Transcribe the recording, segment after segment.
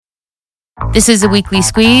This is the Weekly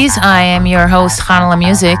Squeeze. I am your host, Chanala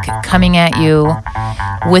Music, coming at you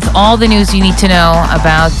with all the news you need to know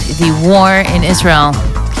about the war in Israel.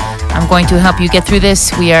 I'm going to help you get through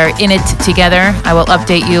this. We are in it together. I will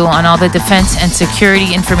update you on all the defense and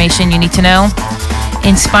security information you need to know,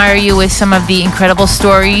 inspire you with some of the incredible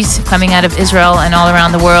stories coming out of Israel and all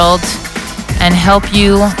around the world, and help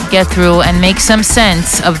you get through and make some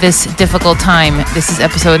sense of this difficult time. This is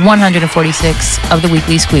episode 146 of the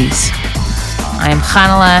Weekly Squeeze. I am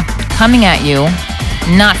Chanala, coming at you,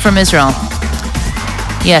 not from Israel.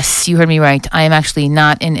 Yes, you heard me right. I am actually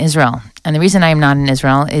not in Israel. And the reason I am not in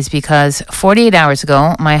Israel is because 48 hours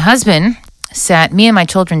ago, my husband sat me and my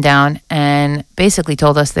children down and basically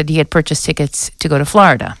told us that he had purchased tickets to go to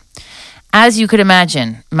Florida. As you could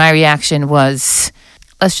imagine, my reaction was,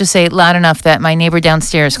 let's just say, loud enough that my neighbor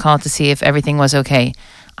downstairs called to see if everything was okay.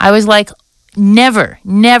 I was like, never,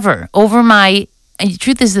 over my... And the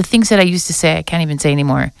truth is, the things that I used to say, I can't even say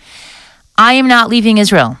anymore. I am not leaving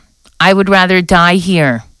Israel. I would rather die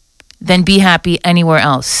here than be happy anywhere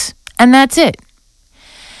else. And that's it.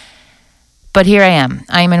 But here I am.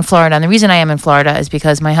 I am in Florida. And the reason I am in Florida is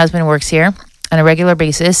because my husband works here on a regular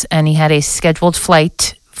basis, and he had a scheduled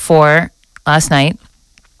flight for last night.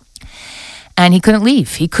 And he couldn't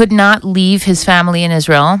leave. He could not leave his family in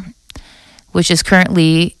Israel, which is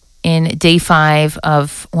currently in day 5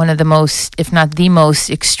 of one of the most, if not the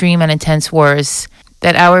most, extreme and intense wars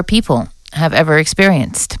that our people have ever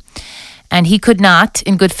experienced. And he could not,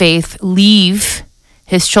 in good faith, leave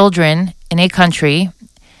his children in a country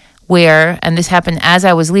where, and this happened as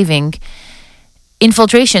I was leaving,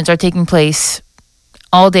 infiltrations are taking place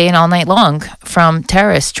all day and all night long from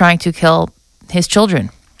terrorists trying to kill his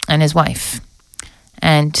children and his wife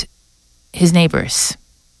and his neighbors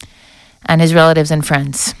and his relatives and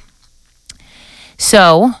friends.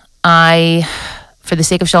 So I, for the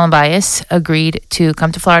sake of Shalom Bayis, agreed to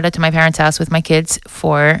come to Florida to my parents' house with my kids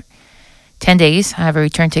for 10 days. I have a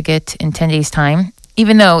return ticket in 10 days' time.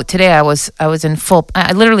 Even though today I was in full,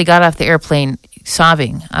 I literally got off the airplane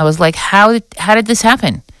sobbing. I was like, how did this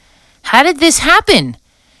happen? How did this happen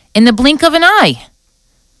in the blink of an eye?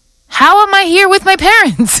 How am I here with my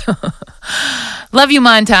parents? Love you,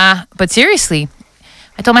 Manta. But seriously,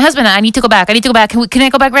 I told my husband, I need to go back. Can I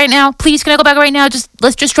go back right now? Please, can I go back right now?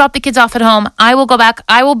 Let's just drop the kids off at home. I will go back.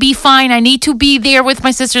 I will be fine. I need to be there with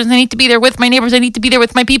my sisters. I need to be there with my neighbors. I need to be there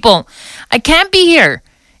with my people. I can't be here.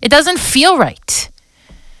 It doesn't feel right.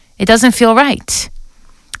 It doesn't feel right.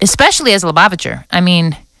 Especially as a Lubavitcher. I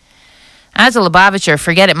mean, as a Lubavitcher,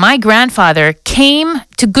 forget it. My grandfather came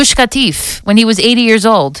to Gush Katif when he was 80 years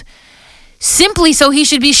old, simply so he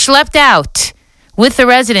should be schlepped out with the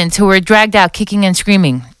residents who were dragged out kicking and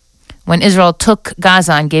screaming when Israel took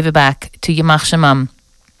Gaza and gave it back to Yamach Shemam,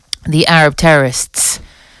 the Arab terrorists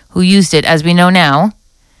who used it, as we know now,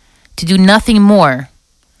 to do nothing more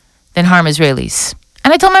than harm Israelis.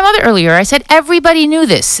 And I told my mother earlier, I said, everybody knew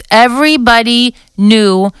this. Everybody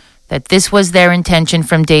knew that this was their intention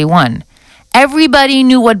from day one. Everybody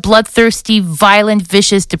knew what bloodthirsty, violent,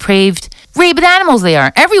 vicious, depraved, rabid animals they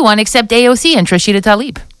are. Everyone except AOC and Rashida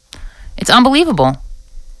Tlaib. It's unbelievable.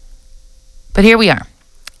 But here we are.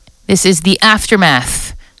 This is the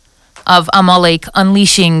aftermath of Amalek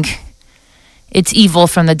unleashing its evil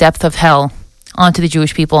from the depth of hell onto the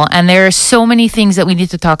Jewish people. And there are so many things that we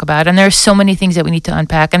need to talk about. And there are so many things that we need to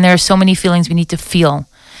unpack. And there are so many feelings we need to feel.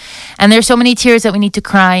 And there are so many tears that we need to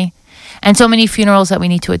cry. And so many funerals that we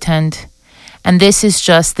need to attend. And this is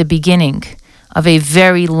just the beginning of a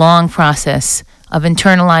very long process of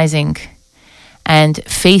internalizing and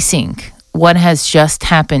facing what has just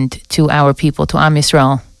happened to our people, to Am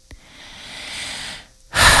Yisrael.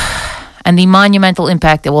 And the monumental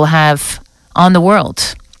impact it will have on the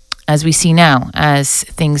world, as we see now, as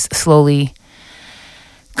things slowly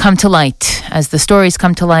come to light, as the stories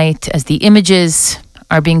come to light, as the images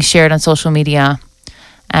are being shared on social media,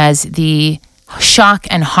 as the shock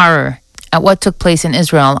and horror at what took place in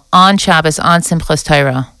Israel on Shabbos, on Simchas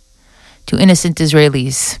Torah, to innocent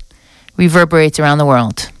Israelis, reverberates around the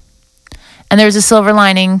world. And there's a silver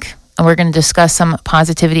lining, and we're going to discuss some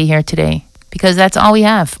positivity here today, because that's all we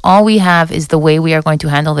have. All we have is the way we are going to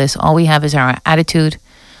handle this. All we have is our attitude.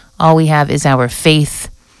 All we have is our faith.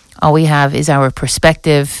 All we have is our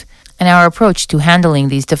perspective and our approach to handling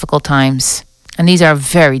these difficult times. And these are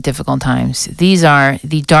very difficult times. These are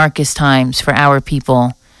the darkest times for our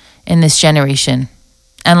people in this generation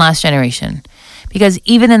and last generation. Because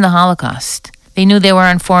even in the Holocaust, they knew they were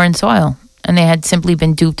on foreign soil and they had simply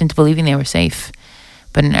been duped into believing they were safe.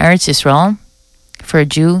 But in Eretz Yisrael, for a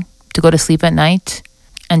Jew to go to sleep at night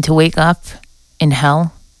and to wake up in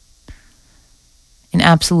hell, in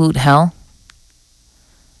absolute hell,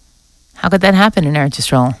 How could that happen in Eretz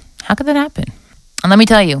Yisrael? How could that happen? And let me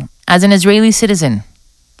tell you, as an Israeli citizen,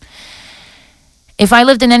 if I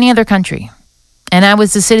lived in any other country, and I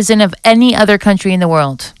was a citizen of any other country in the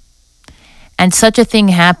world, and such a thing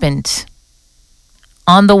happened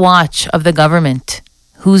on the watch of the government,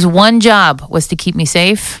 whose one job was to keep me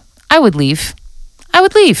safe, I would leave. I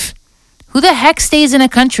would leave. Who the heck stays in a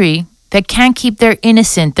country that can't keep their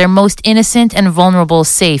most innocent and vulnerable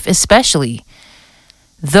safe, especially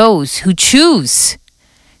those who choose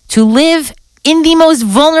to live in the most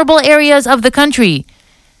vulnerable areas of the country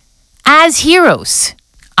as heroes?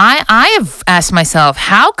 I have asked myself,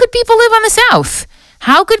 how could people live on the south?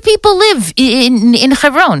 How could people live in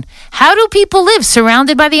Hebron? How do people live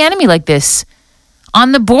surrounded by the enemy like this?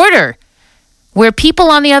 On the border, where people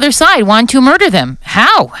on the other side want to murder them.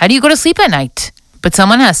 How? How do you go to sleep at night? But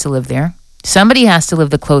someone has to live there. Somebody has to live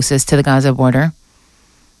the closest to the Gaza border.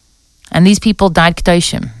 And these people died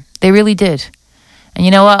Kedoshim. They really did. And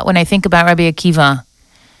you know what? When I think about Rabbi Akiva,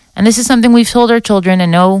 and this is something we've told our children,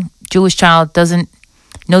 and no Jewish child doesn't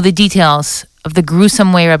know the details of the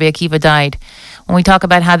gruesome way Rabbi Akiva died. When we talk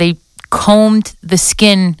about how they combed the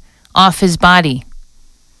skin off his body,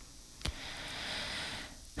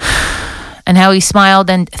 and how he smiled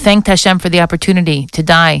and thanked Hashem for the opportunity to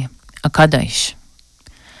die a Kadosh.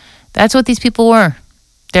 That's what these people were.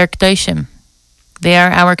 They're Kedoshim. They are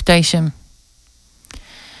our Kedoshim.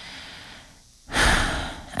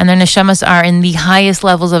 And their neshamas are in the highest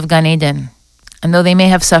levels of Gan Eden. And though they may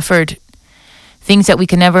have suffered things that we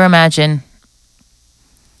can never imagine,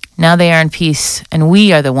 now they are in peace. And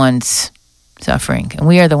we are the ones suffering. And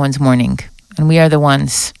we are the ones mourning. And we are the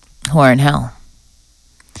ones who are in hell.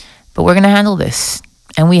 But we're going to handle this.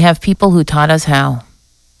 And we have people who taught us how.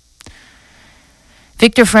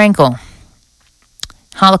 Viktor Frankl,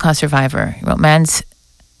 Holocaust survivor, he wrote Man's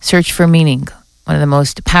Search for Meaning, one of the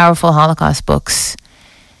most powerful Holocaust books.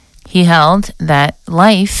 He held that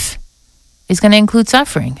life is going to include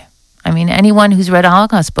suffering. I mean, anyone who's read a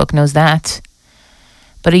Holocaust book knows that.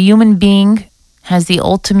 But a human being has the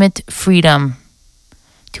ultimate freedom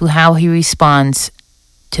to how he responds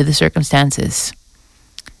to the circumstances.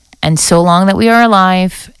 And so long that we are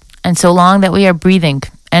alive, and so long that we are breathing,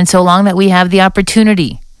 and so long that we have the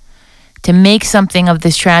opportunity to make something of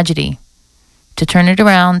this tragedy, to turn it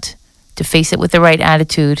around, to face it with the right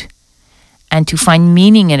attitude, and to find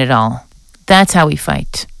meaning in it all. That's how we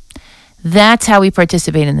fight. That's how we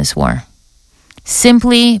participate in this war.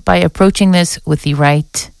 Simply by approaching this with the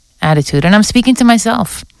right attitude. And I'm speaking to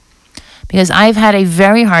myself, because I've had a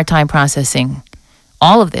very hard time processing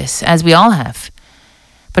all of this, as we all have.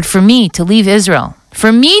 But for me to leave Israel,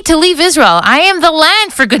 I am the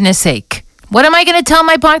land, for goodness sake. What am I going to tell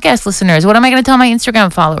my podcast listeners? What am I going to tell my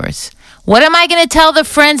Instagram followers? What am I going to tell the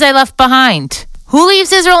friends I left behind? Who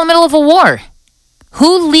leaves Israel in the middle of a war?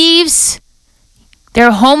 Who leaves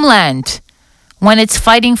their homeland when it's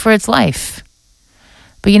fighting for its life?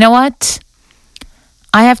 But you know what?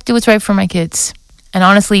 I have to do what's right for my kids. And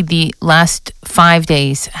honestly, the last 5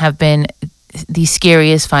 days have been the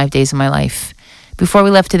scariest 5 days of my life. Before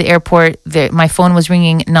we left to the airport, my phone was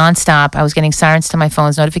ringing nonstop. I was getting sirens to my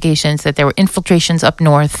phone's notifications that there were infiltrations up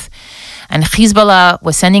north. And Hezbollah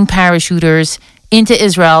was sending parachuters into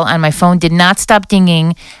Israel, and my phone did not stop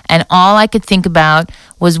dinging. And all I could think about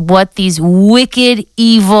was what these wicked,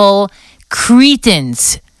 evil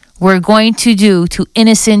cretins were going to do to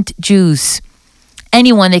innocent Jews.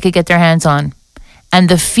 Anyone they could get their hands on. And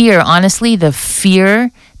the fear, honestly, the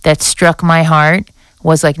fear that struck my heart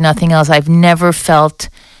was like nothing else. I've never felt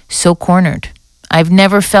so cornered. I've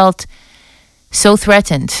never felt so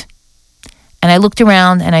threatened. And I looked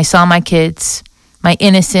around and I saw my kids, my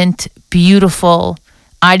innocent, beautiful,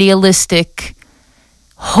 idealistic,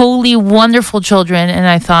 holy, wonderful children. And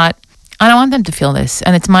I thought, I don't want them to feel this.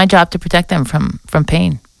 And it's my job to protect them from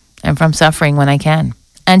pain and from suffering when I can.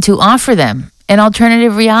 And to offer them an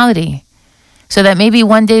alternative reality so that maybe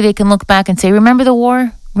one day they can look back and say, remember the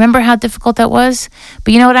war? Remember how difficult that was?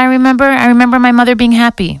 But you know what I remember? I remember my mother being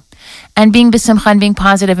happy and being besimcha and being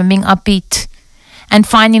positive and being upbeat and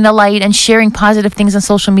finding the light and sharing positive things on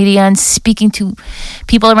social media and speaking to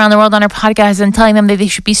people around the world on our podcast and telling them that they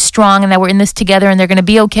should be strong and that we're in this together and they're going to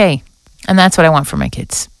be okay. And that's what I want for my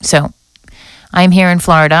kids. So I'm here in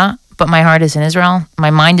Florida, but my heart is in Israel. My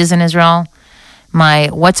mind is in Israel. My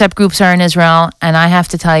WhatsApp groups are in Israel. And I have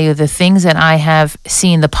to tell you, the things that I have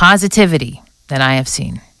seen, the positivity that I have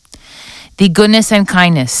seen, the goodness and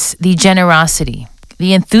kindness, the generosity,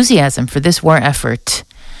 the enthusiasm for this war effort,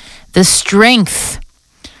 the strength,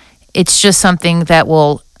 it's just something that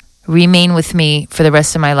will remain with me for the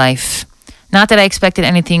rest of my life. Not that I expected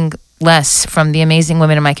anything less from the amazing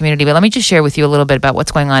women in my community. But let me just share with you a little bit about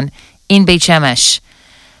what's going on in Beit Shemesh,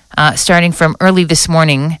 starting from early this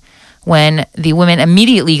morning, when the women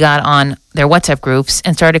immediately got on their WhatsApp groups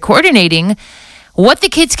and started coordinating what the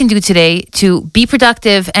kids can do today to be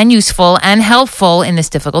productive and useful and helpful in this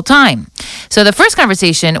difficult time. So the first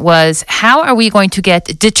conversation was, how are we going to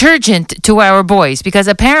get detergent to our boys? Because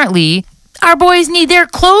apparently our boys need their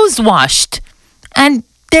clothes washed and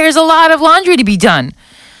there's a lot of laundry to be done.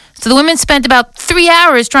 So the women spent about 3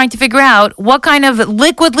 hours trying to figure out what kind of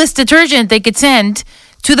liquidless detergent they could send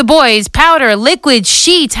to the boys. Powder, liquid,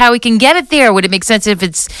 sheets, how we can get it there. Would it make sense if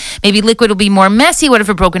it's maybe liquid will be more messy? What if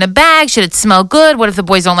it broke in a bag? Should it smell good? What if the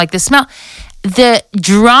boys don't like the smell? The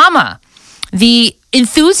drama, the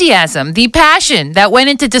enthusiasm, the passion that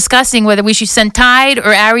went into discussing whether we should send Tide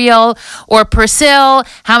or Ariel or Persil,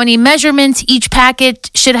 how many measurements each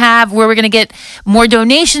packet should have, where we're going to get more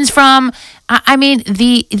donations from. I mean,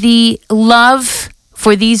 the love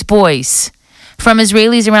for these boys from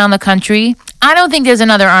Israelis around the country. I don't think there's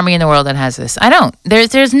another army in the world that has this. I don't.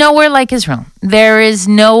 There's nowhere like Israel. There is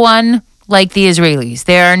no one like the Israelis.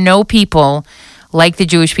 There are no people like the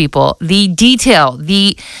Jewish people. The detail,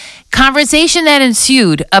 the conversation that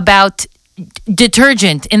ensued about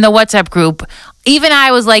detergent in the WhatsApp group, even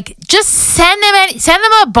I was like, just send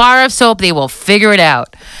them a bar of soap. They will figure it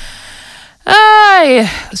out.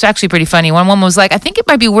 It's actually pretty funny. One woman was like, I think it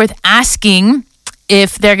might be worth asking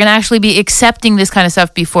if they're going to actually be accepting this kind of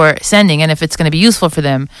stuff before sending and if it's going to be useful for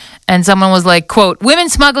them. And someone was like, quote, women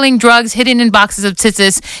smuggling drugs hidden in boxes of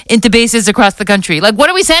tzitzis into bases across the country. Like, what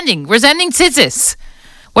are we sending? We're sending tzitzis.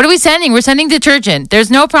 What are we sending? We're sending detergent. There's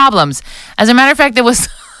no problems. As a matter of fact, there was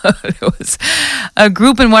a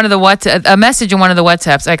group in one of the a message in one of the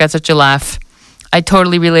WhatsApps. I got such a laugh. I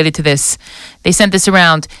totally related to this. They sent this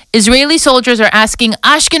around. Israeli soldiers are asking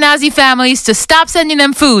Ashkenazi families to stop sending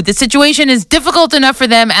them food. The situation is difficult enough for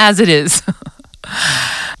them as it is.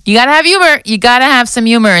 You got to have humor. You got to have some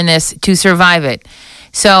humor in this to survive it.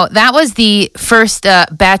 So that was the first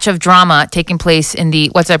batch of drama taking place in the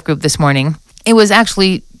WhatsApp group this morning. It was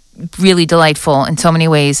actually really delightful in so many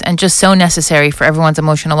ways and just so necessary for everyone's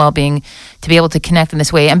emotional well-being to be able to connect in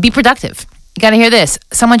this way and be productive. You got to hear this.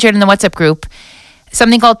 Someone shared in the WhatsApp group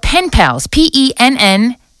something called Pen Pals,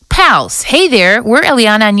 Penn Pals. Hey there, we're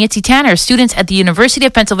Eliana and Yitzi Tanner, students at the University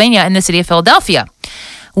of Pennsylvania in the city of Philadelphia.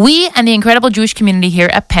 We and the incredible Jewish community here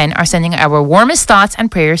at Penn are sending our warmest thoughts and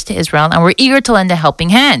prayers to Israel, and we're eager to lend a helping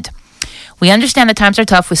hand. We understand that times are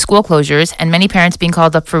tough with school closures and many parents being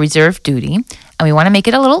called up for reserve duty, and we want to make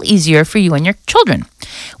it a little easier for you and your children.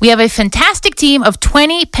 We have a fantastic team of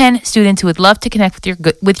 20 Penn students who would love to connect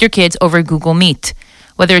with your kids over Google Meet.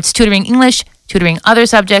 Whether it's tutoring English, tutoring other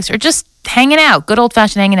subjects, or just hanging out, good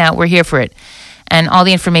old-fashioned hanging out, we're here for it. And all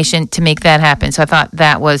the information to make that happen. So I thought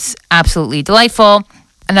that was absolutely delightful.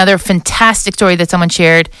 Another fantastic story that someone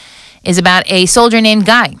shared is about a soldier named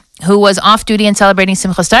Guy who was off duty and celebrating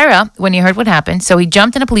Simchas Torah when he heard what happened. So he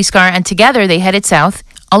jumped in a police car and together they headed south,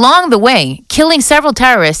 along the way killing several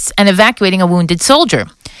terrorists and evacuating a wounded soldier.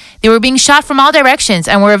 They were being shot from all directions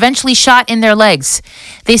and were eventually shot in their legs.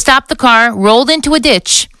 They stopped the car, rolled into a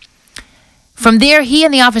ditch. From there, he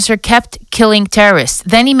and the officer kept killing terrorists.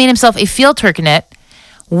 Then he made himself a field turknet,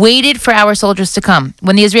 waited for our soldiers to come.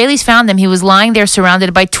 When the Israelis found him, he was lying there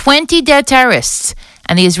surrounded by 20 dead terrorists.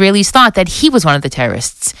 And the Israelis thought that he was one of the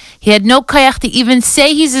terrorists. He had no kayach to even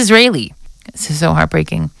say he's Israeli. This is so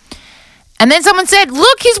heartbreaking. And then someone said,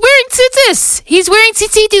 look, he's wearing tzitzis. He's wearing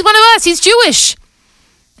tzitzit. He's one of us. He's Jewish.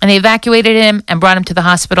 And they evacuated him and brought him to the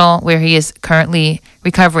hospital where he is currently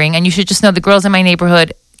recovering. And you should just know the girls in my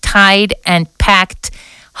neighborhood tied and packed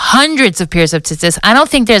hundreds of pairs of tzitzis. I don't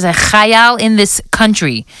think there's a chayal in this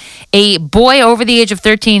country, a boy over the age of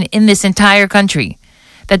 13 in this entire country,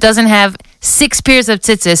 that doesn't have 6 pairs of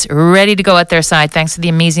tzitzis ready to go at their side, thanks to the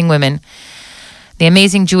amazing women, the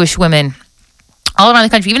amazing Jewish women all around the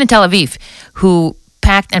country, even in Tel Aviv, who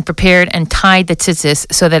packed and prepared and tied the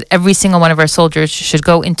tzitzis so that every single one of our soldiers should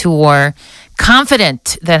go into war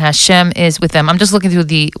confident that Hashem is with them. I'm just looking through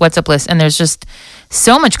the WhatsApp list and there's just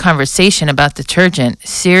so much conversation about detergent.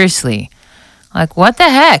 Seriously. Like, what the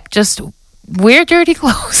heck? Just wear dirty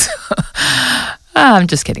clothes. I'm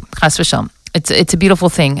just kidding. Chas v'shalom. It's a beautiful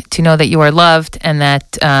thing to know that you are loved and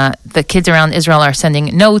that the kids around Israel are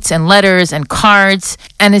sending notes and letters and cards.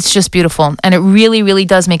 And it's just beautiful. And it really, really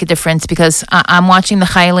does make a difference because I'm watching the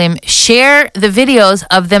Chayalim share the videos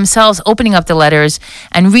of themselves opening up the letters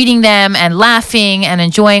and reading them and laughing and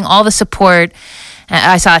enjoying all the support.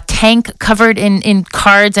 I saw a tank covered in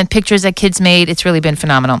cards and pictures that kids made. It's really been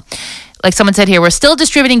phenomenal. like someone said here, we're still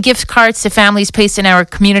distributing gift cards to families placed in our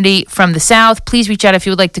community from the South. Please reach out if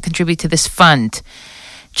you would like to contribute to this fund.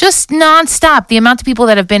 Just nonstop, the amount of people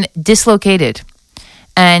that have been dislocated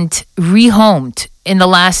and rehomed in the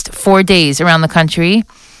last 4 days around the country,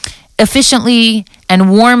 efficiently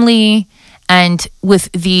and warmly and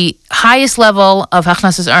with the highest level of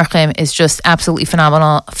Hachnasas Archim, is just absolutely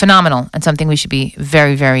phenomenal, and something we should be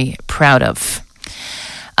very, very proud of.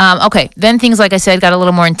 Okay, then things, like I said, got a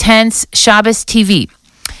little more intense. Shabbos TV.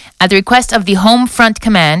 At the request of the Home Front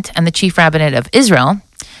Command and the Chief Rabbinate of Israel,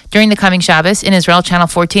 during the coming Shabbos in Israel, Channel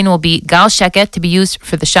 14 will be Gal Sheket to be used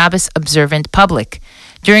for the Shabbos observant public.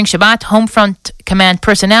 During Shabbat, Home Front Command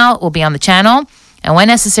personnel will be on the channel, and when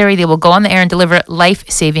necessary, they will go on the air and deliver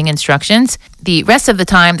life-saving instructions. The rest of the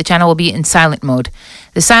time, the channel will be in silent mode.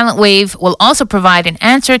 The silent wave will also provide an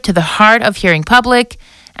answer to the hard-of-hearing public,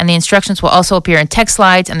 and the instructions will also appear in text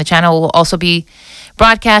slides, and the channel will also be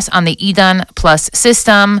broadcast on the Edan Plus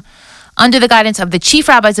system. Under the guidance of the chief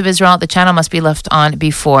rabbis of Israel, the channel must be left on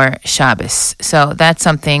before Shabbos. So that's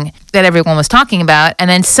something that everyone was talking about. And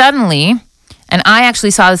then suddenly, and I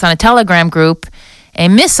actually saw this on a Telegram group, a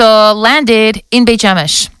missile landed in Beit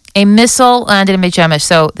Shemesh.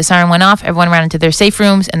 So the siren went off, everyone ran into their safe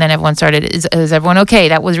rooms, and then everyone started, is everyone okay?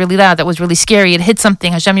 That was really loud, that was really scary, it hit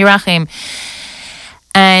something, Hashem Yirachim.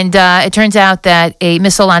 And it turns out that a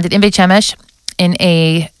missile landed in Beit Shemesh in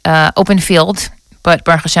a open field, but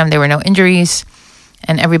Baruch Hashem, there were no injuries,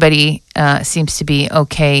 and everybody seems to be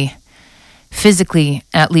okay, physically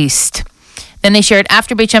at least. Then they shared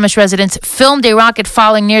after Beit Shemesh residents filmed a rocket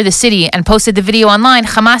falling near the city and posted the video online.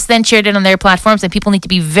 Hamas then shared it on their platforms, and people need to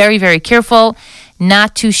be very, very careful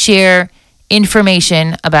not to share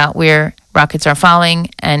information about where rockets are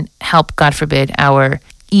falling and help, God forbid, our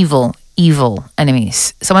evil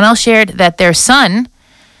enemies. Someone else shared that their son,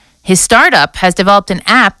 his startup, has developed an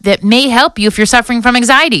app that may help you if you're suffering from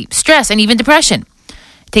anxiety, stress, and even depression.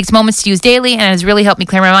 It takes moments to use daily and has really helped me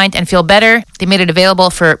clear my mind and feel better. They made it available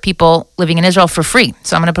for people living in Israel for free.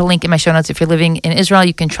 So I'm going to put a link in my show notes. If you're living in Israel,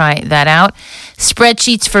 you can try that out.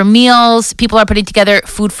 Spreadsheets for meals. People are putting together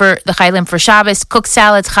food for the Chaylim for Shabbos, cooked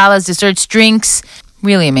salads, challahs, desserts, drinks.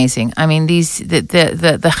 Really amazing. I mean, the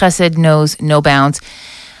chesed knows no bounds.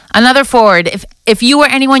 Another forward, if you or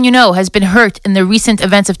anyone you know has been hurt in the recent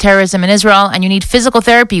events of terrorism in Israel and you need physical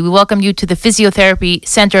therapy, we welcome you to the Physiotherapy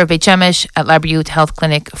Center of Beit Shemesh at Labriut Health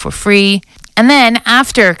Clinic for free. And then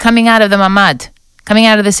after coming out of the mamad, coming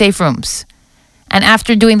out of the safe rooms, and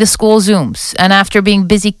after doing the school Zooms, and after being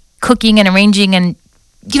busy cooking and arranging and,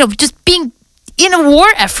 just being in a war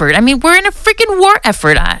effort. I mean, we're in a freaking war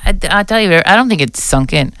effort. I tell you, I don't think it's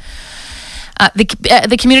sunk in.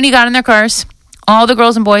 The community got in their cars, all the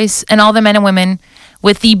girls and boys and all the men and women,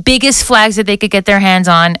 with the biggest flags that they could get their hands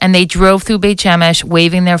on, and they drove through Beit Shemesh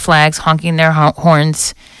waving their flags, honking their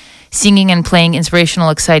horns, singing and playing inspirational,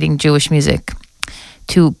 exciting Jewish music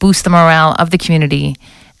to boost the morale of the community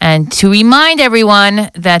and to remind everyone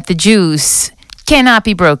that the Jews cannot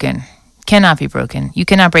be broken. Cannot be broken. You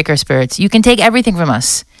cannot break our spirits. You can take everything from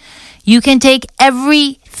us. You can take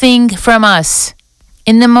everything from us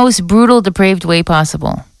in the most brutal, depraved way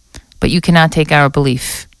possible. But you cannot take our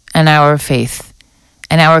belief and our faith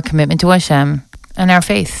and our commitment to Hashem and our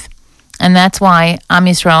faith. And that's why Am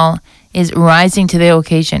Yisrael is rising to the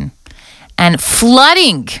occasion and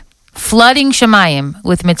flooding Shemayim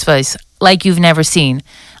with mitzvahs like you've never seen.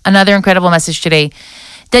 Another incredible message today.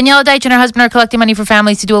 Daniela Deitch and her husband are collecting money for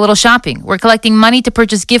families to do a little shopping. We're collecting money to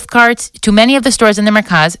purchase gift cards to many of the stores in the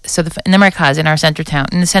Merkaz, in our center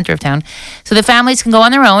of town, so the families can go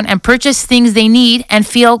on their own and purchase things they need and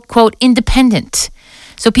feel, quote, independent.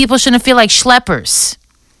 So people shouldn't feel like schleppers.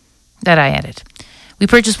 That I added. We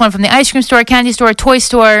purchased one from the ice cream store, candy store, toy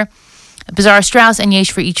store, Bazaar Strauss, and Yesh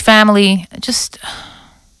for each family.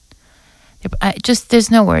 There's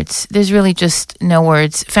no words. There's really just no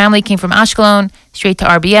words. Family came from Ashkelon straight to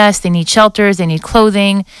RBS. They need shelters. They need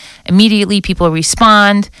clothing. Immediately, people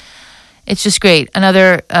respond. It's just great.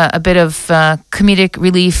 Another a bit of comedic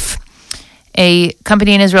relief. A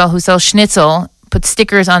company in Israel who sells schnitzel put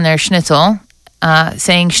stickers on their schnitzel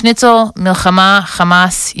saying Schnitzel Milchama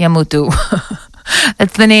Hamas Yamutu.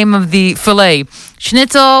 That's the name of the filet.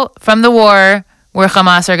 Schnitzel from the war where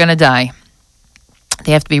Hamas are going to die.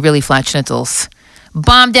 They have to be really flat schnitzels.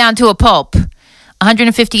 Bombed down to a pulp.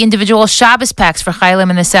 150 individual Shabbos packs for Chaylim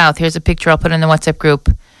in the South. Here's a picture I'll put in the WhatsApp group.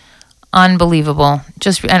 Unbelievable.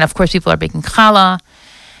 And of course, people are baking challah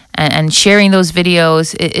and sharing those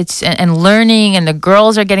videos. And learning, and the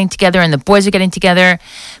girls are getting together and the boys are getting together.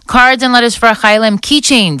 Cards and letters for Chaylim,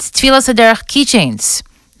 keychains, Tfilas Haderech keychains.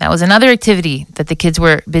 That was another activity that the kids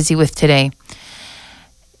were busy with today.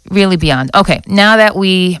 really beyond. Okay, now that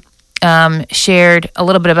we shared a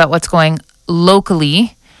little bit about what's going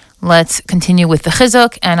locally, let's continue with the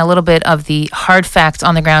chizuk and a little bit of the hard facts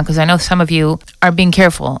on the ground, because I know some of you are being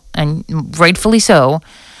careful, and rightfully so,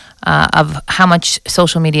 of how much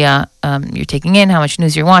social media you're taking in, how much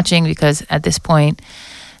news you're watching, because at this point,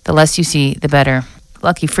 the less you see, the better.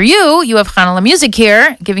 Lucky for you, you have Chanala Music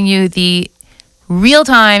here, giving you the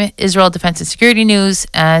real-time Israel defense and security news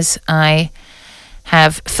as I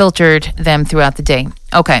have filtered them throughout the day.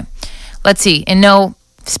 Okay, let's see. In no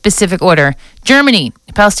specific order, Germany.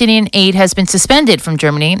 Palestinian aid has been suspended from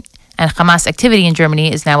Germany, and Hamas activity in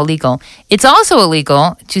Germany is now illegal. It's also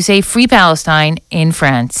illegal to say Free Palestine in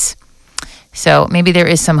France. So maybe there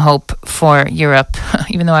is some hope for Europe,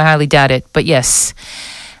 even though I highly doubt it. But yes,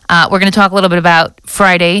 we're going to talk a little bit about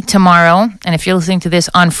Friday tomorrow. And if you're listening to this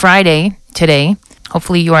on Friday today,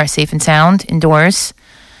 hopefully you are safe and sound indoors,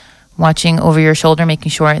 watching over your shoulder, making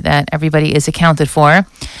sure that everybody is accounted for.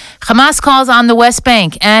 Hamas calls on the West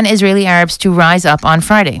Bank and Israeli Arabs to rise up on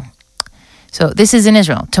Friday. So this is in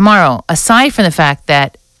Israel. Tomorrow, aside from the fact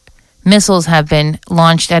that missiles have been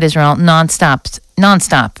launched at Israel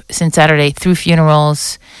nonstop since Saturday through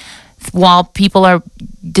funerals, while people are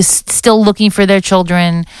still looking for their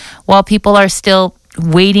children, while people are still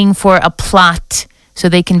waiting for a plot so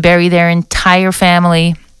they can bury their entire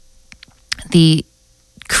family, the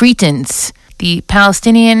Cretans, the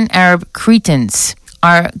Palestinian Arab Cretans,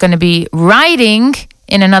 are going to be rioting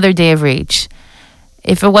in another day of rage.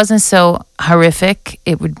 If it wasn't so horrific,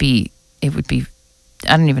 it would be, I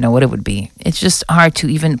don't even know what it would be. It's just hard to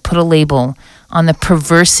even put a label on the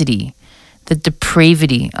perversity, the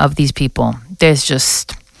depravity of these people. There's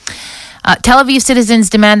just... Tel Aviv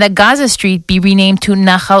citizens demand that Gaza Street be renamed to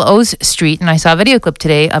Nachal Oz Street. And I saw a video clip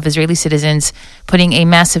today of Israeli citizens putting a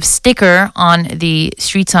massive sticker on the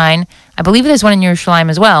street sign. I believe there's one in Yerushalayim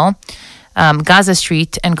as well. Gaza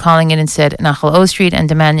Street, and calling it instead Nachal Oz Street, and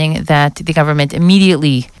demanding that the government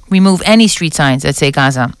immediately remove any street signs that say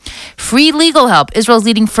Gaza. Free legal help. Israel's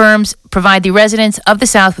leading firms provide the residents of the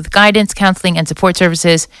South with guidance, counseling, and support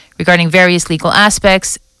services regarding various legal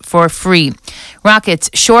aspects for free. Rockets,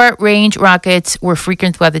 short-range rockets, were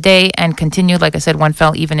frequent throughout the day and continued. Like I said, one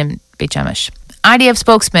fell even in Beit Shemesh. IDF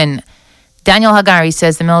spokesman Daniel Hagari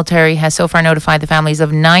says the military has so far notified the families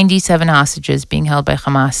of 97 hostages being held by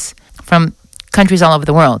Hamas from countries all over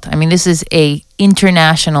the world. I mean, this is an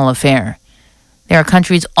international affair. There are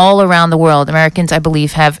countries all around the world. Americans, I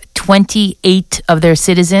believe, have 28 of their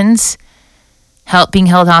citizens being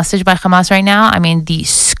held hostage by Hamas right now. I mean, the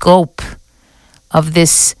scope of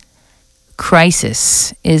this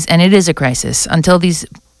crisis is, and it is a crisis, until these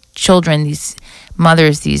children, these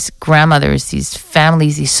mothers, these grandmothers, these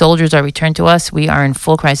families, these soldiers are returned to us, we are in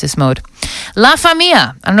full crisis mode. La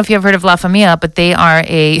Familia. I don't know if you've ever heard of La Familia, but they are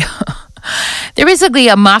they're basically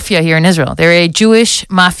a mafia here in Israel. They're a Jewish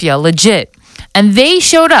mafia, legit. And they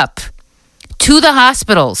showed up to the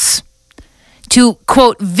hospitals to,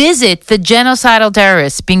 quote, visit the genocidal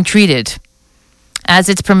terrorists being treated as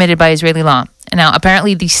it's permitted by Israeli law. And now,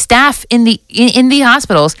 apparently, the staff in the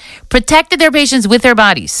hospitals protected their patients with their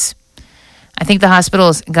bodies. I think the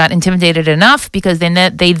hospitals got intimidated enough because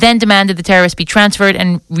they then demanded the terrorists be transferred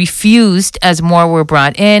and refused as more were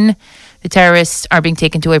brought in. The terrorists are being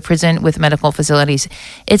taken to a prison with medical facilities.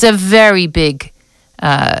 It's a very big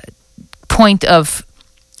point of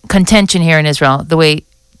contention here in Israel, the way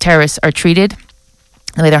terrorists are treated,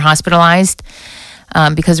 the way they're hospitalized.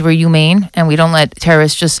 Because we're humane and we don't let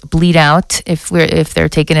terrorists just bleed out if they're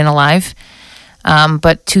taken in alive.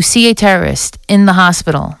 But to see a terrorist in the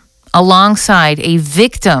hospital alongside a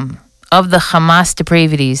victim of the Hamas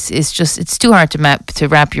depravities is just, it's too hard to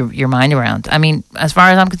wrap your mind around. I mean, as far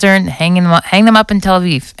as I'm concerned, hang them up in Tel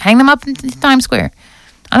Aviv. Hang them up in Times Square.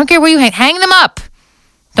 I don't care where you hang them up.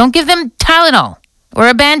 Don't give them Tylenol or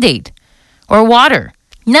a Band-Aid or water.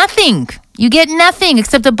 Nothing. You get nothing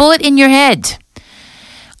except a bullet in your head.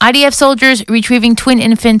 IDF soldiers retrieving twin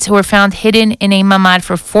infants who were found hidden in a mamad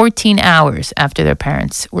for 14 hours after their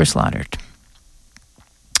parents were slaughtered.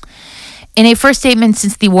 In a first statement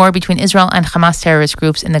since the war between Israel and Hamas terrorist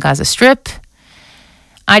groups in the Gaza Strip,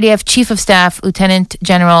 IDF Chief of Staff Lieutenant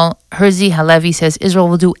General Herzi Halevi says Israel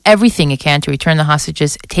will do everything it can to return the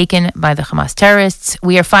hostages taken by the Hamas terrorists.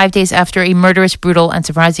 We are 5 days after a murderous, brutal, and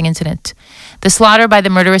surprising incident. The slaughter by the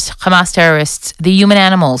murderous Hamas terrorists, the human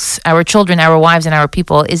animals, our children, our wives, and our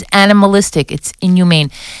people, is animalistic. It's inhumane.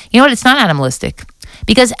 You know what? It's not animalistic.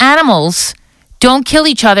 Because animals don't kill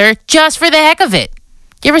each other just for the heck of it.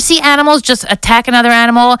 You ever see animals just attack another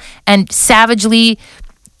animal and savagely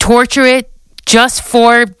torture it just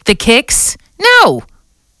for the kicks? No.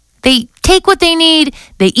 They take what they need,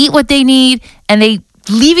 they eat what they need, and they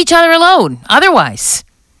leave each other alone. Otherwise,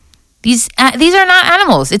 these are not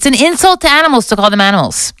animals. It's an insult to animals to call them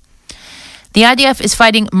animals. The IDF is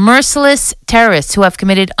fighting merciless terrorists who have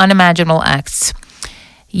committed unimaginable acts.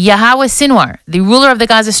 Yahweh Sinwar, the ruler of the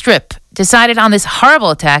Gaza Strip, decided on this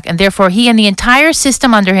horrible attack, and therefore he and the entire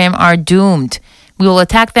system under him are doomed. We will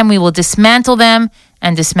attack them, we will dismantle them,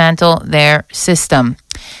 and dismantle their system.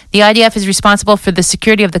 The IDF is responsible for the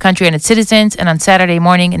security of the country and its citizens, and on Saturday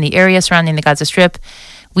morning in the area surrounding the Gaza Strip,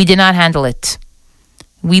 we did not handle it.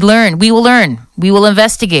 We will learn, we will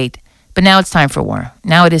investigate, but now it's time for war.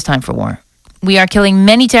 Now it is time for war. We are killing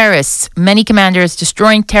many terrorists, many commanders,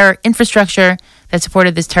 destroying terror infrastructure that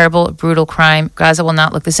supported this terrible, brutal crime. Gaza will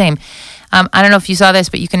not look the same. I don't know if you saw this,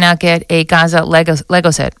 but you can now get a Gaza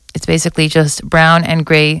Lego set. It's basically just brown and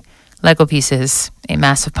gray Lego pieces, a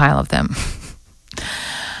massive pile of them.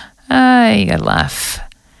 You gotta laugh.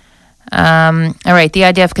 All right, the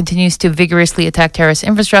IDF continues to vigorously attack terrorist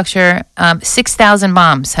infrastructure. 6,000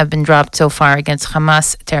 bombs have been dropped so far against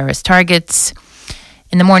Hamas terrorist targets.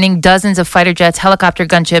 In the morning, dozens of fighter jets, helicopter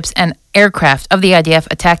gunships, and aircraft of the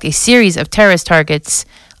IDF attacked a series of terrorist targets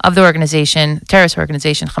of the terrorist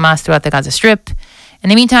organization Hamas throughout the Gaza Strip. In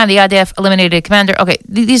the meantime, the IDF eliminated a commander. Okay,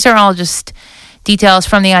 these are all just details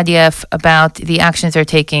from the IDF about the actions they're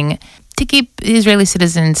taking to keep Israeli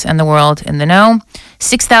citizens and the world in the know.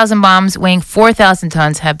 6,000 bombs weighing 4,000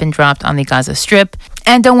 tons have been dropped on the Gaza Strip.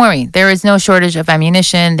 And don't worry, there is no shortage of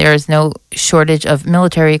ammunition. There is no shortage of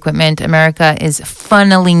military equipment. America is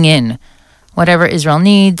funneling in whatever Israel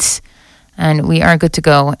needs, and we are good to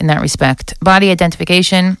go in that respect. Body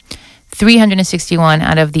identification: 361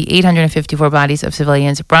 out of the 854 bodies of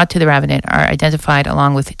civilians brought to the rabbinate are identified,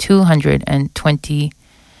 along with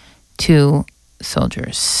 222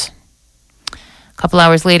 soldiers. A couple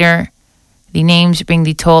hours later, the names bring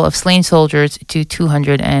the toll of slain soldiers to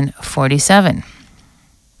 247.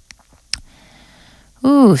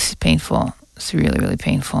 Ooh, it's painful. It's really, really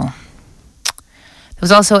painful. There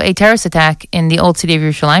was also a terrorist attack in the old city of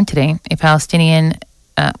Yerushalayim today. A Palestinian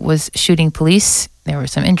was shooting police. There were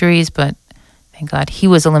some injuries, but thank God he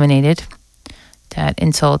was eliminated. That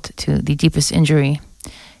insult to the deepest injury.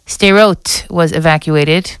 Sderot was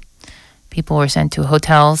evacuated. People were sent to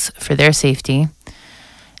hotels for their safety.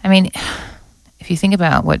 I mean, if you think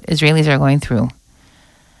about what Israelis are going through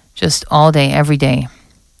just all day, every day,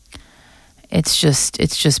 it's just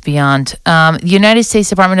beyond. The United States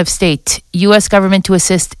Department of State, U.S. government to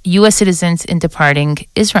assist U.S. citizens in departing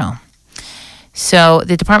Israel. So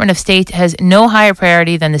the Department of State has no higher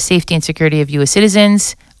priority than the safety and security of U.S.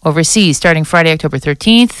 citizens overseas. Starting Friday, October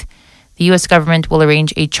 13th, the U.S. government will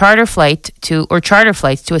arrange a charter flights to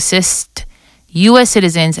assist U.S.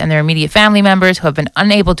 citizens and their immediate family members who have been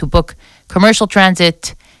unable to book commercial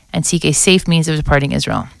transit and seek a safe means of departing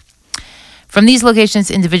Israel. From these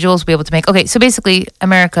locations, individuals will be able to make... Okay, so basically,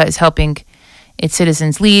 America is helping its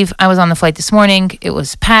citizens leave. I was on the flight this morning. It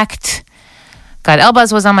was packed. Gad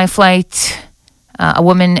Elbaz was on my flight. A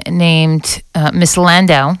woman named Miss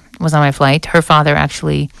Landau was on my flight. Her father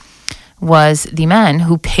actually was the man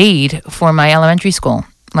who paid for my elementary school,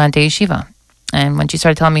 Lante Yeshiva. And when she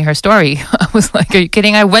started telling me her story, I was like, are you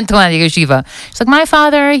kidding? I went to Lante Yeshiva. She's like, my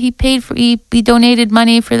father, he donated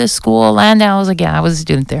money for the school. Landau. I was like, yeah, I was a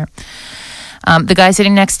student there. The guy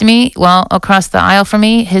sitting next to me, well, across the aisle from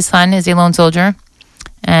me, his son is a lone soldier,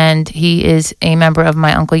 and he is a member of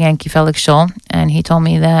my Uncle Yankee Felix Scholl, and he told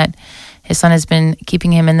me that his son has been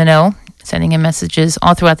keeping him in the know, sending him messages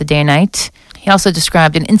all throughout the day and night. He also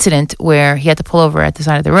described an incident where he had to pull over at the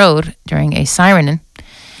side of the road during a siren,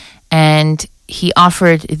 and he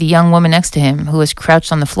offered the young woman next to him, who was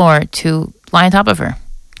crouched on the floor, to lie on top of her.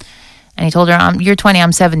 And he told her, you're 20,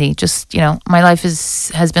 I'm 70. Just, my life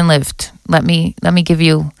has been lived. Let me give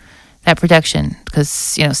you that protection. Because,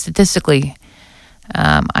 statistically,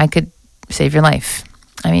 I could save your life.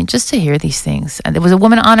 I mean, just to hear these things. And there was a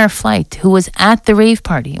woman on our flight who was at the rave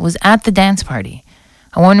party, was at the dance party.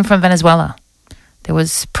 A woman from Venezuela. There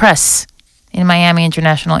was press in Miami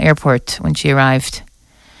International Airport when she arrived.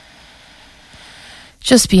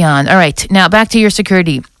 Just beyond. All right, now back to your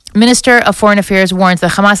security. Minister of Foreign Affairs warns the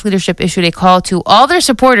Hamas leadership issued a call to all their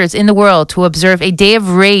supporters in the world to observe a day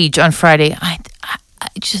of rage on Friday.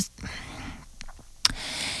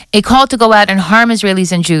 A call to go out and harm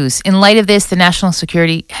Israelis and Jews. In light of this, the National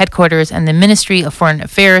Security Headquarters and the Ministry of Foreign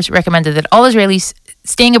Affairs recommended that all Israelis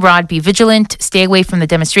staying abroad be vigilant, stay away from the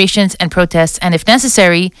demonstrations and protests, and if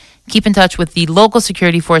necessary, keep in touch with the local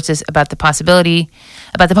security forces about the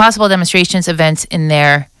possible demonstrations events in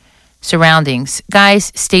their surroundings.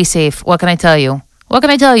 Guys, stay safe. What can I tell you?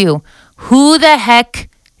 Who the heck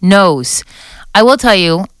knows. I will tell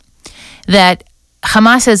you that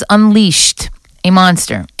Hamas has unleashed a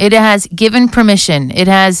monster. It has given permission. It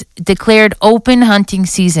has declared open hunting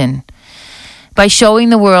season by showing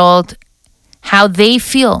the world how they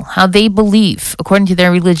feel, how they believe, according to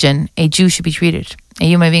their religion, a Jew should be treated, a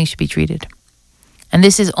human being should be treated. And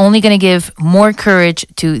this is only going to give more courage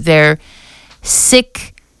to their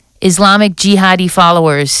sick Islamic jihadi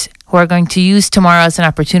followers who are going to use tomorrow as an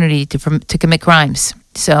opportunity to commit crimes.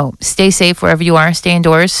 So stay safe wherever you are. Stay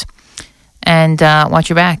indoors and watch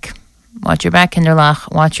your back. Watch your back,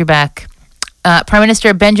 Kinderlach. Watch your back. Prime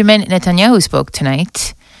Minister Benjamin Netanyahu spoke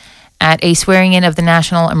tonight at a swearing-in of the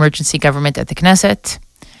national emergency government at the Knesset.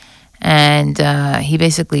 And he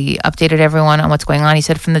basically updated everyone on what's going on. He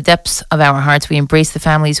said, from the depths of our hearts, we embrace the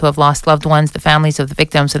families who have lost loved ones, the families of the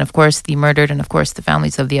victims, and of course the murdered, and of course the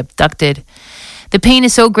families of the abducted. The pain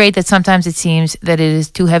is so great that sometimes it seems that it is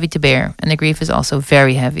too heavy to bear, and the grief is also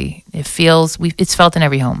very heavy. It's felt in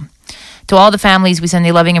every home. To all the families, we send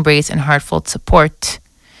a loving embrace and heartfelt support.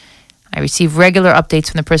 I receive regular updates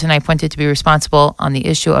from the person I appointed to be responsible on the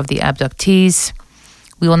issue of the abductees.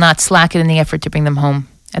 We will not slacken in the effort to bring them home.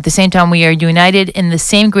 At the same time, we are united in the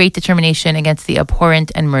same great determination against the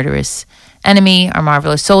abhorrent and murderous enemy. Our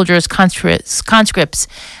marvelous soldiers, conscripts,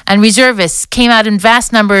 and reservists came out in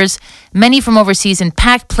vast numbers, many from overseas, in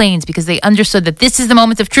packed planes because they understood that this is the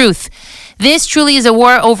moment of truth. This truly is a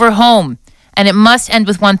war over home, and it must end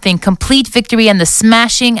with one thing: complete victory and the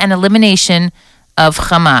smashing and elimination of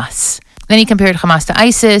Hamas. Then he compared Hamas to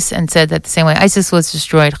ISIS and said that the same way ISIS was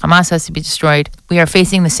destroyed, Hamas has to be destroyed. We are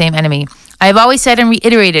facing the same enemy. I have always said and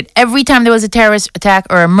reiterated, every time there was a terrorist attack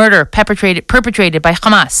or a murder perpetrated by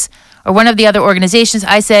Hamas or one of the other organizations,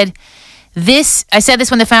 I said this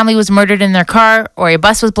when the family was murdered in their car or a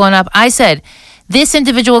bus was blown up. I said, this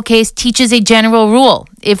individual case teaches a general rule.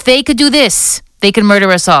 If they could do this, they could murder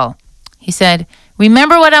us all. He said,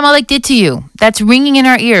 remember what Amalek did to you. That's ringing in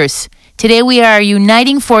our ears. Today we are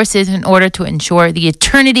uniting forces in order to ensure the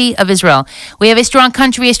eternity of Israel. We have a strong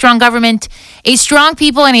country, a strong government, a strong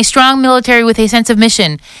people, and a strong military with a sense of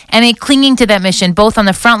mission and a clinging to that mission, both on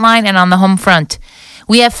the front line and on the home front.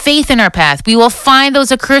 We have faith in our path. We will find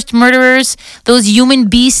those accursed murderers, those human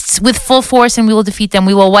beasts with full force, and we will defeat them.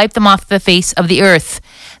 We will wipe them off the face of the earth.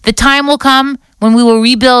 The time will come when we will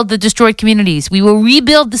rebuild the destroyed communities. We will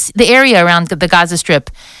rebuild the area around the Gaza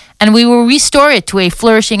Strip, and we will restore it to a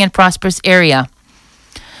flourishing and prosperous area.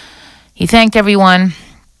 He thanked everyone.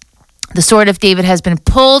 The sword of David has been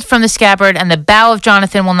pulled from the scabbard, and the bow of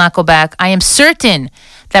Jonathan will not go back. I am certain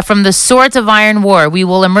that from the swords of iron war, we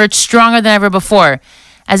will emerge stronger than ever before.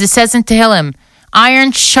 As it says in Tehillim,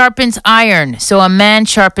 iron sharpens iron, so a man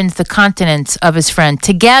sharpens the countenance of his friend.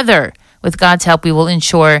 Together, with God's help, we will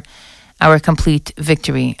ensure our complete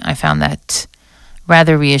victory. I found that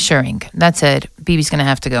rather reassuring. That said, Bibi's going to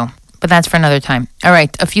have to go, but that's for another time. All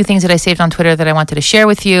right, a few things that I saved on Twitter that I wanted to share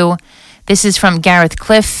with you. This is from Gareth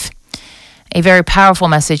Cliff, a very powerful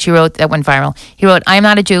message he wrote that went viral. He wrote, I am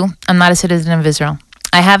not a Jew. I'm not a citizen of Israel.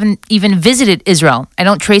 I haven't even visited Israel. I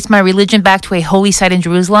don't trace my religion back to a holy site in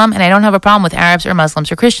Jerusalem, and I don't have a problem with Arabs or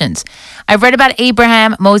Muslims or Christians. I've read about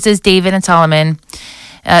Abraham, Moses, David, and Solomon,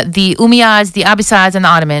 the Umayyads, the Abbasids, and the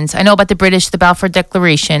Ottomans. I know about the British, the Balfour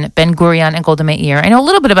Declaration, Ben Gurion, and Golda Meir. I know a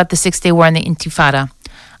little bit about the Six-Day War and the Intifada.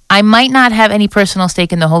 I might not have any personal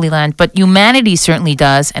stake in the Holy Land, but humanity certainly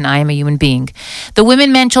does, and I am a human being. The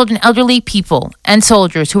women, men, children, elderly people, and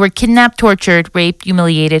soldiers who were kidnapped, tortured, raped,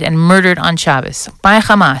 humiliated, and murdered on Shabbos by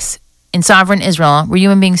Hamas in sovereign Israel were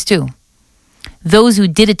human beings too. Those who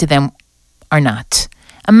did it to them are not.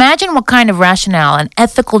 Imagine what kind of rationale and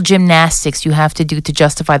ethical gymnastics you have to do to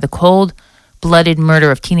justify the cold-blooded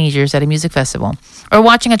murder of teenagers at a music festival, or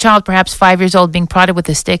watching a child perhaps 5 years old being prodded with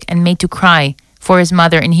a stick and made to cry for his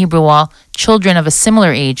mother in Hebrew while children of a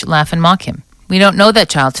similar age laugh and mock him. We don't know that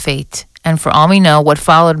child's fate, and for all we know, what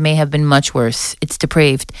followed may have been much worse. It's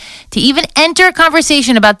depraved. To even enter a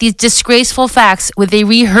conversation about these disgraceful facts with a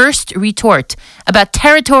rehearsed retort about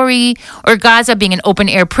territory or Gaza being an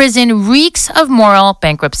open-air prison reeks of moral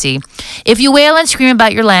bankruptcy. If you wail and scream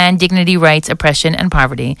about your land, dignity, rights, oppression, and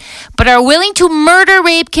poverty, but are willing to murder,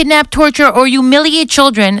 rape, kidnap, torture, or humiliate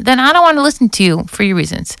children, then I don't want to listen to you for your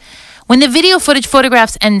reasons. When the video footage,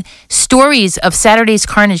 photographs, and stories of Saturday's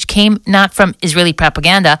carnage came not from Israeli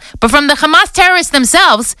propaganda, but from the Hamas terrorists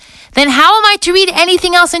themselves, then how am I to read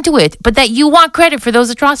anything else into it but that you want credit for those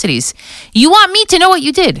atrocities? You want me to know what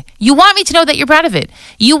you did. You want me to know that you're proud of it.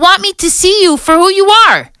 You want me to see you for who you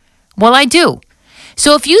are. Well, I do.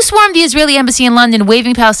 So if you swarmed the Israeli embassy in London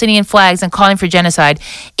waving Palestinian flags and calling for genocide,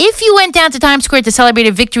 if you went down to Times Square to celebrate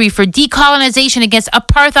a victory for decolonization against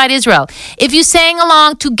apartheid Israel, if you sang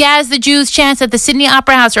along to Gaz the Jews chants at the Sydney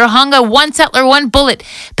Opera House or hung a one settler, one bullet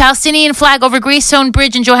Palestinian flag over Greystone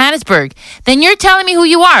Bridge in Johannesburg, then you're telling me who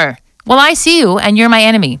you are. Well, I see you and you're my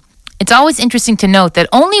enemy. It's always interesting to note that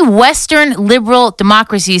only Western liberal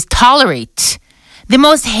democracies tolerate the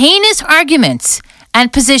most heinous arguments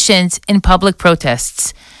and positions in public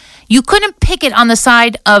protests. You couldn't pick it on the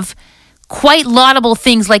side of quite laudable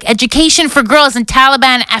things like education for girls in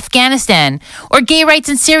Taliban Afghanistan, or gay rights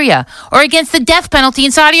in Syria, or against the death penalty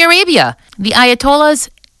in Saudi Arabia. The Ayatollahs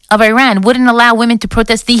of Iran wouldn't allow women to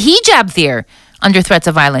protest the hijab there under threats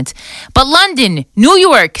of violence. But London, New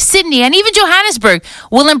York, Sydney, and even Johannesburg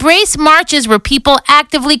will embrace marches where people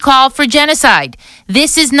actively call for genocide.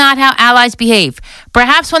 This is not how allies behave.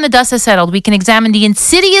 Perhaps when the dust has settled, we can examine the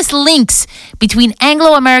insidious links between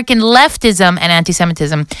Anglo-American leftism and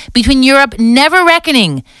anti-Semitism, between Europe never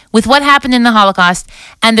reckoning with what happened in the Holocaust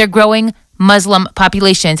and their growing Muslim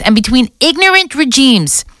populations, and between ignorant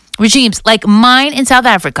regimes like mine in South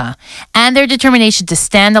Africa and their determination to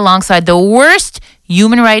stand alongside the worst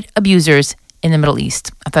human rights abusers in the Middle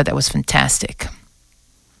East. I thought that was fantastic.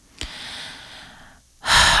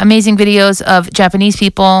 Amazing videos of Japanese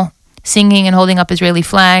people singing and holding up Israeli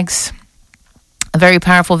flags. A very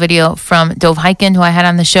powerful video from Dov Hikind, who I had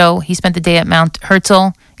on the show. He spent the day at Mount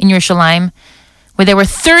Herzl in Yerushalayim, where there were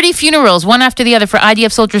 30 funerals, one after the other, for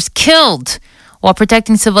IDF soldiers killed while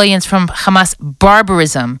protecting civilians from Hamas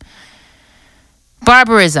barbarism.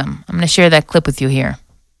 Barbarism. I'm going to share that clip with you here.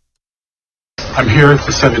 I'm here at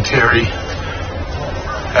the cemetery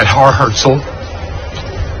at Har Herzl,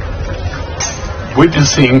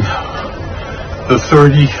 witnessing the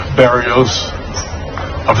 30 burials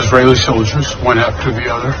of Israeli soldiers, one after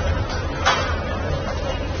the other.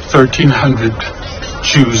 1,300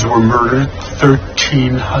 Jews were murdered,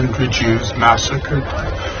 1,300 Jews massacred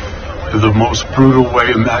in the most brutal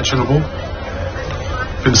way imaginable.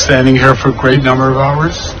 Been standing here for a great number of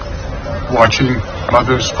hours, watching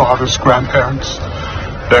mothers, fathers, grandparents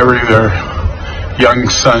bury their young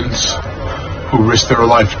sons who risked their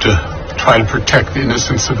life to try to protect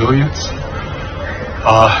innocent civilians.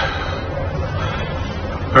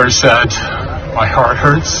 Very sad. My heart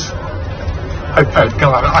hurts. I thank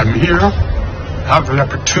God I'm here, have the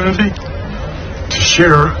opportunity to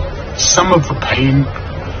share some of the pain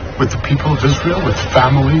with the people of Israel, with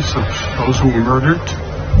families of those who were murdered.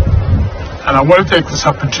 And I want to take this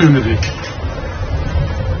opportunity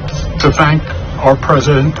to thank our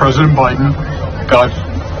President Biden. God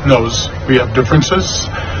knows we have differences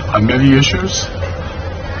on many issues.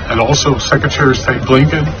 And also Secretary of State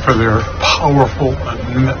Blinken for their powerful,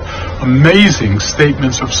 amazing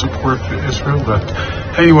statements of support for Israel, that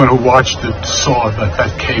anyone who watched it saw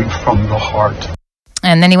that came from the heart.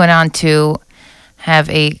 And then he went on to have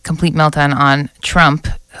a complete meltdown on Trump,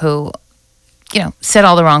 who, said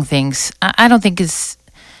all the wrong things. I don't think his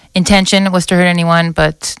intention was to hurt anyone,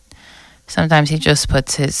 but sometimes he just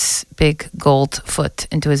puts his big gold foot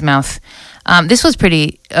into his mouth. This was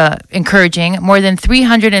pretty encouraging. More than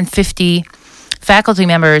 350 faculty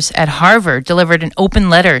members at Harvard delivered an open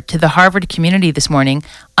letter to the Harvard community this morning,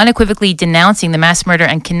 unequivocally denouncing the mass murder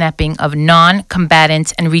and kidnapping of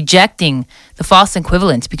non-combatants and rejecting the false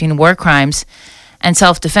equivalence between war crimes and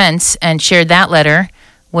self-defense, and shared that letter,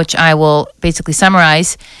 which I will basically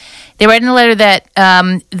summarize. They write in the letter that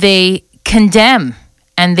they condemn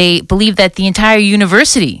and they believe that the entire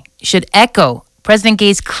university should echo President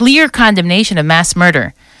Gay's clear condemnation of mass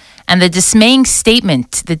murder, and the dismaying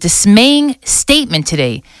statement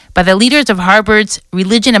today by the leaders of Harvard's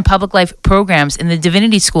religion and public life programs in the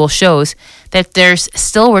Divinity School shows that there's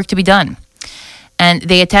still work to be done. And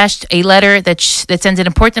they attached a letter that sends an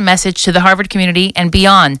important message to the Harvard community and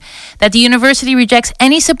beyond, that the university rejects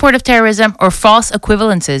any support of terrorism or false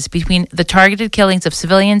equivalences between the targeted killings of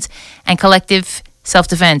civilians and collective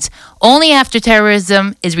self-defense. Only after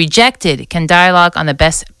terrorism is rejected can dialogue on the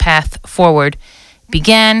best path forward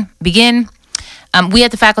begin. We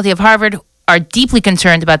at the faculty of Harvard are deeply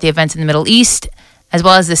concerned about the events in the Middle East, as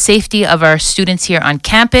well as the safety of our students here on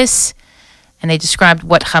campus. And they described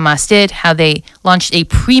what Hamas did, how they launched a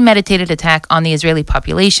premeditated attack on the Israeli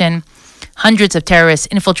population. Hundreds of terrorists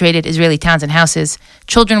infiltrated Israeli towns and houses.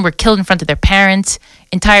 Children were killed in front of their parents.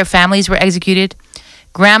 Entire families were executed.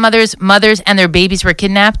 Grandmothers, mothers, and their babies were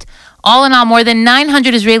kidnapped. All in all, more than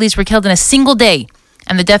 900 Israelis were killed in a single day,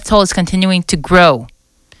 and the death toll is continuing to grow.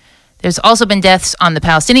 There's also been deaths on the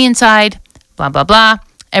Palestinian side, blah, blah, blah.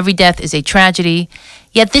 Every death is a tragedy.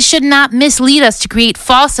 Yet this should not mislead us to create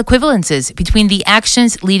false equivalences between the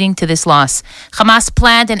actions leading to this loss. Hamas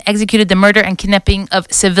planned and executed the murder and kidnapping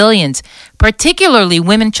of civilians, particularly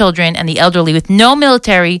women, children, and the elderly, with no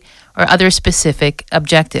military or other specific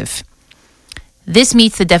objective. This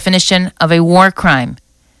meets the definition of a war crime.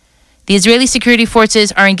 The Israeli security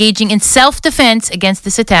forces are engaging in self-defense against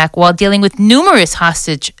this attack while dealing with numerous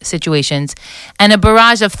hostage situations and a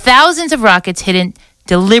barrage of thousands of rockets hidden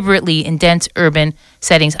deliberately in dense urban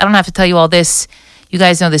settings. I don't have to tell you all this. You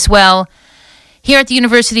guys know this well. Here at the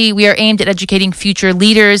university, we are aimed at educating future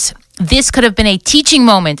leaders. This could have been a teaching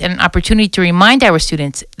moment and an opportunity to remind our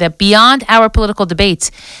students that beyond our political debates,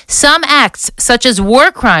 some acts, such as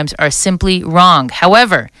war crimes, are simply wrong.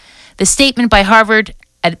 However, the statement by Harvard's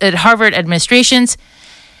administrations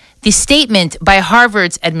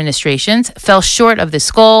fell short of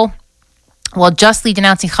this goal. While justly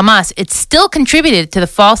denouncing Hamas, it still contributed to the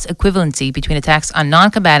false equivalency between attacks on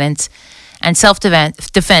non-combatants and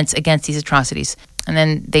self-defense against these atrocities. And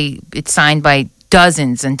then it's signed by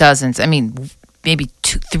dozens and dozens. I mean, maybe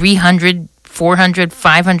 300, 400,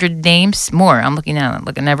 500 names more. I'm looking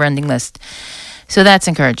at a never-ending list. So that's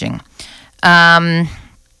encouraging.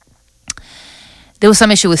 There was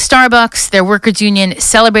some issue with Starbucks. Their workers' union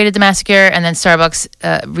celebrated the massacre, and then Starbucks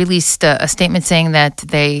released a statement saying that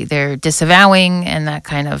they're disavowing, and that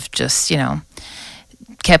kind of just,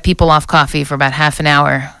 kept people off coffee for about half an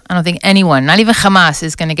hour. I don't think anyone, not even Hamas,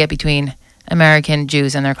 is going to get between American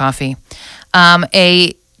Jews and their coffee.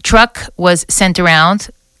 A truck was sent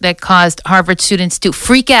around that caused Harvard students to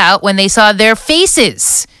freak out when they saw their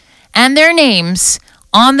faces and their names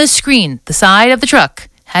on the screen. The side of the truck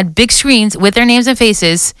had big screens with their names and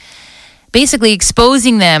faces, basically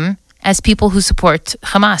exposing them as people who support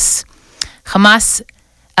Hamas.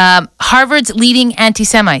 Harvard's leading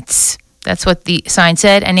anti-Semites, that's what the sign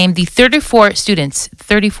said, and named the 34 students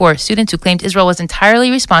who claimed Israel was entirely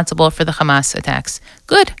responsible for the Hamas attacks.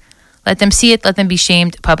 Good. Let them see it. Let them be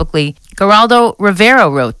shamed publicly. Geraldo Rivero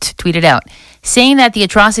tweeted out, saying that the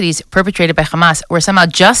atrocities perpetrated by Hamas were somehow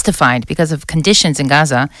justified because of conditions in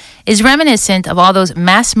Gaza is reminiscent of all those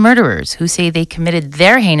mass murderers who say they committed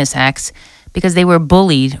their heinous acts because they were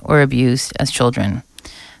bullied or abused as children.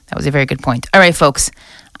 That was a very good point. All right, folks,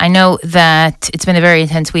 I know that it's been a very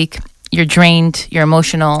intense week. You're drained, you're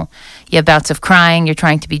emotional, you have bouts of crying, you're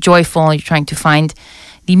trying to be joyful, you're trying to find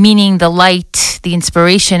the meaning, the light, the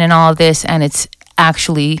inspiration in all of this, and it's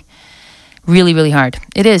actually really, really hard.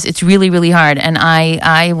 It is. It's really, really hard. And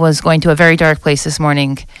I was going to a very dark place this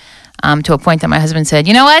morning, to a point that my husband said,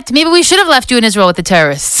 you know what? Maybe we should have left you in Israel with the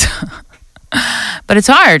terrorists. But it's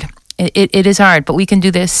hard. It is hard. But we can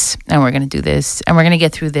do this, and we're going to do this, and we're going to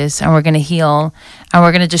get through this, and we're going to heal, and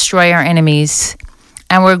we're going to destroy our enemies,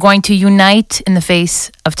 and we're going to unite in the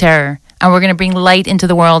face of terror, and we're going to bring light into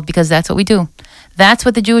the world, because that's what we do. That's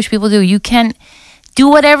what the Jewish people do. You can do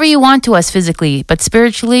whatever you want to us physically, but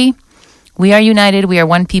spiritually, we are united. We are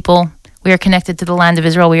one people. We are connected to the land of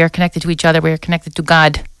Israel. We are connected to each other. We are connected to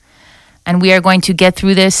God. And we are going to get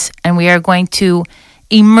through this, and we are going to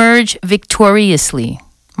emerge victoriously.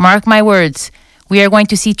 Mark my words. We are going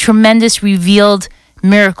to see tremendous revealed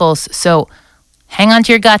miracles. So hang on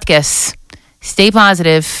to your gatkes. Stay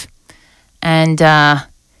positive, and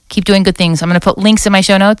keep doing good things. I'm going to put links in my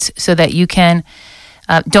show notes so that you can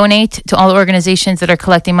donate to all the organizations that are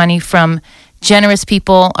collecting money from generous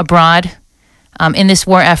people abroad in this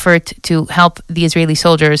war effort to help the Israeli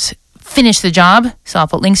soldiers finish the job. So I'll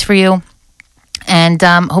put links for you. And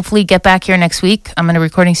hopefully get back here next week. I'm in a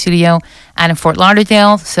recording studio out in Fort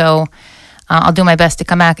Lauderdale. So I'll do my best to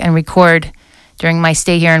come back and record during my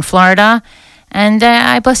stay here in Florida. And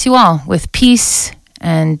I bless you all with peace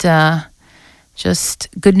and just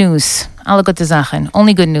good news. Alle gute Sachen.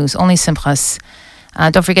 Only good news. Only simchas.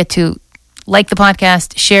 Don't forget to like the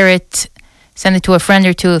podcast, share it, send it to a friend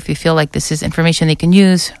or two if you feel like this is information they can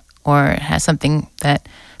use or has something that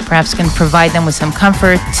perhaps can provide them with some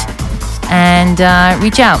comfort. And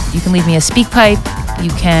reach out. You can leave me a speak pipe. You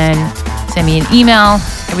can send me an email.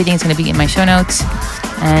 Everything's going to be in my show notes.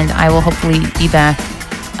 And I will hopefully be back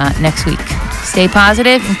next week. Stay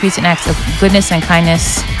positive, increase in acts of goodness and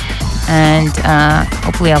kindness. And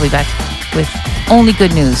hopefully I'll be back with only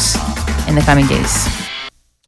good news in the coming days.